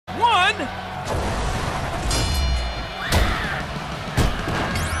one.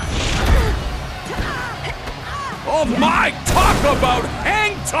 Oh my, talk about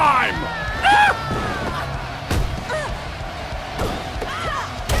hang time! Ah!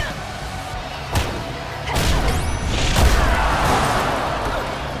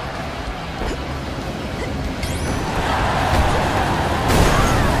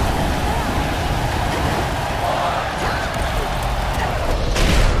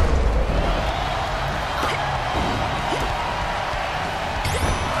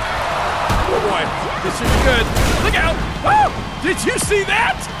 This is good. Look out! Oh! Did you see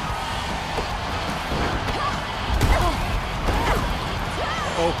that?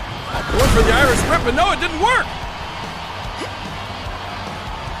 Uh-oh. Going for the Irish whip, but no, it didn't work.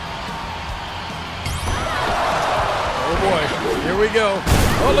 Oh boy, here we go.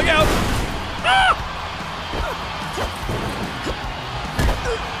 Oh, look out! Ah!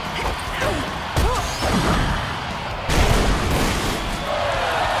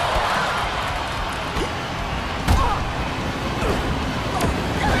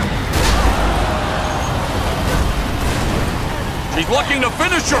 She's looking to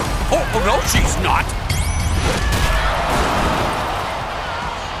finish her. Oh, no, she's not.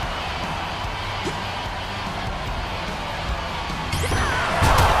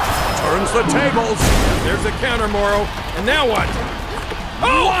 Turns the tables. There's a counter, Morrow. And now what?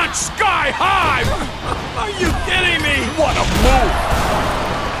 Oh! Launch sky high! Are you kidding me? What a move!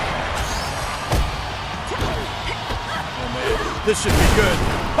 Oh, man. This should be good.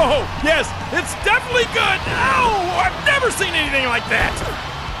 Oh, yes, it's definitely good. Ow! I've never seen anything like that.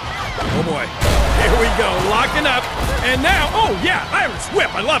 Oh, boy. Here we go, locking up. And now, oh, yeah, Irish whip.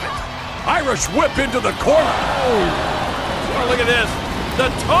 I love it. Irish whip into the corner. Oh, look at this.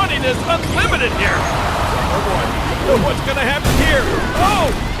 The taunting is unlimited here. Oh, boy. What's going to happen here? Oh,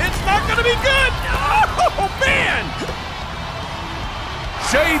 it's not going to be good. Oh, man.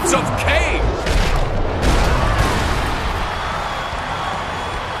 Shades of Kane.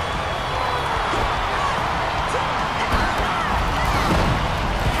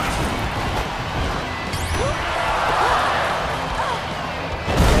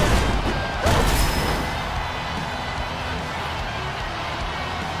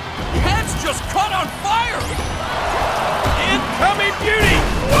 Just caught on fire! Incoming beauty!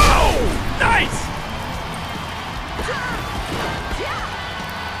 Whoa! Nice!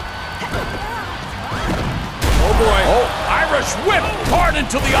 Oh boy! Oh, Irish whip hard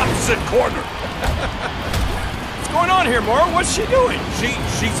into the opposite corner. What's going on here, Maura? What's she doing?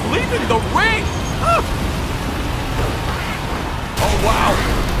 She's leaving the ring. Oh, oh wow!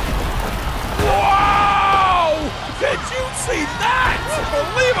 Wow! Did you see that?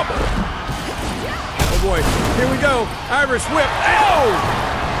 Unbelievable! Oh boy, here we go. Irish whip. Ow!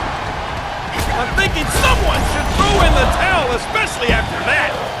 I'm thinking someone should throw in the towel, especially after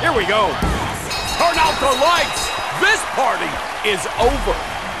that. Here we go. Turn out the lights. This party is over.